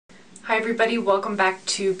Hi everybody, welcome back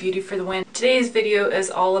to Beauty for the Win. Today's video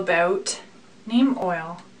is all about neem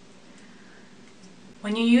oil.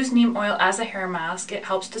 When you use neem oil as a hair mask, it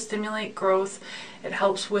helps to stimulate growth. It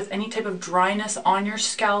helps with any type of dryness on your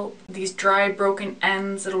scalp. These dry, broken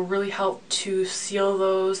ends, it'll really help to seal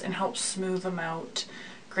those and help smooth them out.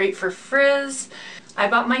 Great for frizz. I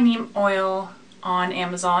bought my neem oil on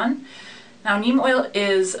Amazon. Now neem oil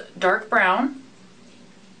is dark brown.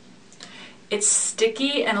 It's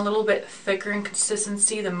sticky and a little bit thicker in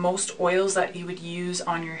consistency than most oils that you would use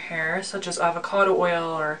on your hair, such as avocado oil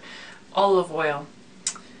or olive oil.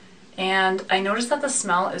 And I noticed that the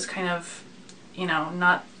smell is kind of,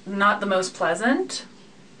 not the most pleasant.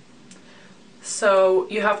 So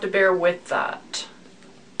you have to bear with that.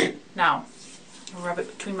 Now, I'll rub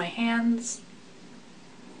it between my hands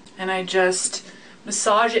and I just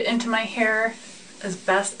massage it into my hair as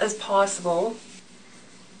best as possible.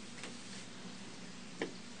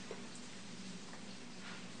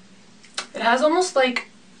 It has almost like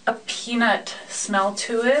a peanut smell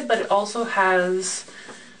to it, but it also has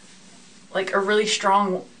like a really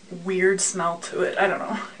strong, weird smell to it. I don't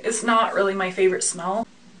know. It's not really my favorite smell.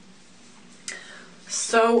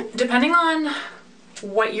 So depending on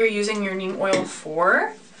what you're using your neem oil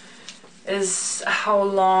for is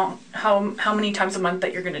how many times a month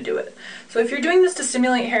that you're going to do it. So if you're doing this to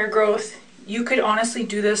stimulate hair growth, you could honestly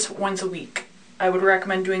do this once a week. I would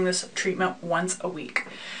recommend doing this treatment once a week.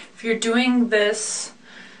 If you're doing this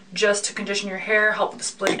just to condition your hair, help with the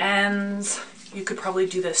split ends, you could probably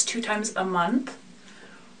do this 2 times a month,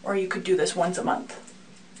 or you could do this once a month.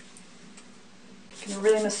 I can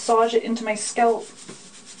really massage it into my scalp.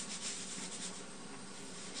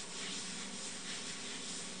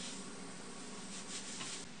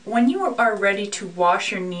 When you are ready to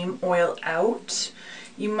wash your neem oil out,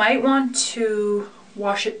 you might want to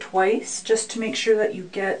wash it twice just to make sure that you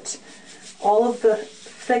get all of the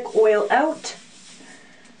thick oil out,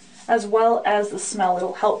 as well as the smell.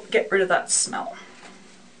 It'll help get rid of that smell.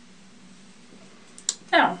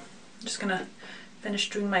 Now, I'm just gonna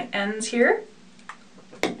finish doing my ends here.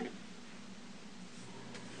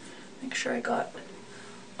 Make sure I got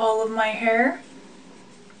all of my hair.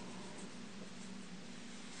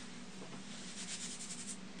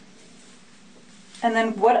 And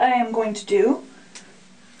then what I am going to do,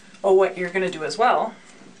 or what you're gonna do as well,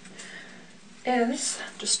 is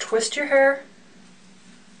just twist your hair,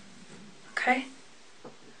 okay,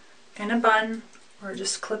 in a bun, or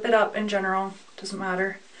just clip it up in general, doesn't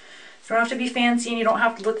matter. You don't have to be fancy and you don't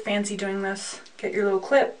have to look fancy doing this. Get your little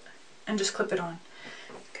clip and just clip it on,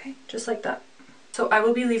 okay, just like that. So I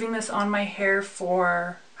will be leaving this on my hair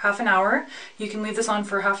for half an hour. You can leave this on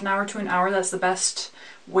for half an hour to an hour. That's the best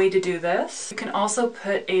way to do this. You can also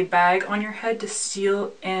put a bag on your head to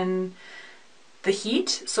seal in the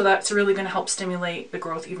heat, so that's really going to help stimulate the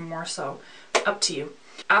growth even more so. Up to you.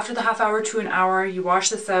 After the half hour to an hour, you wash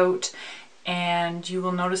this out and you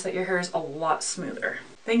will notice that your hair is a lot smoother.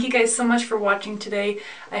 Thank you guys so much for watching today.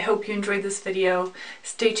 I hope you enjoyed this video.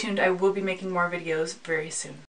 Stay tuned, I will be making more videos very soon.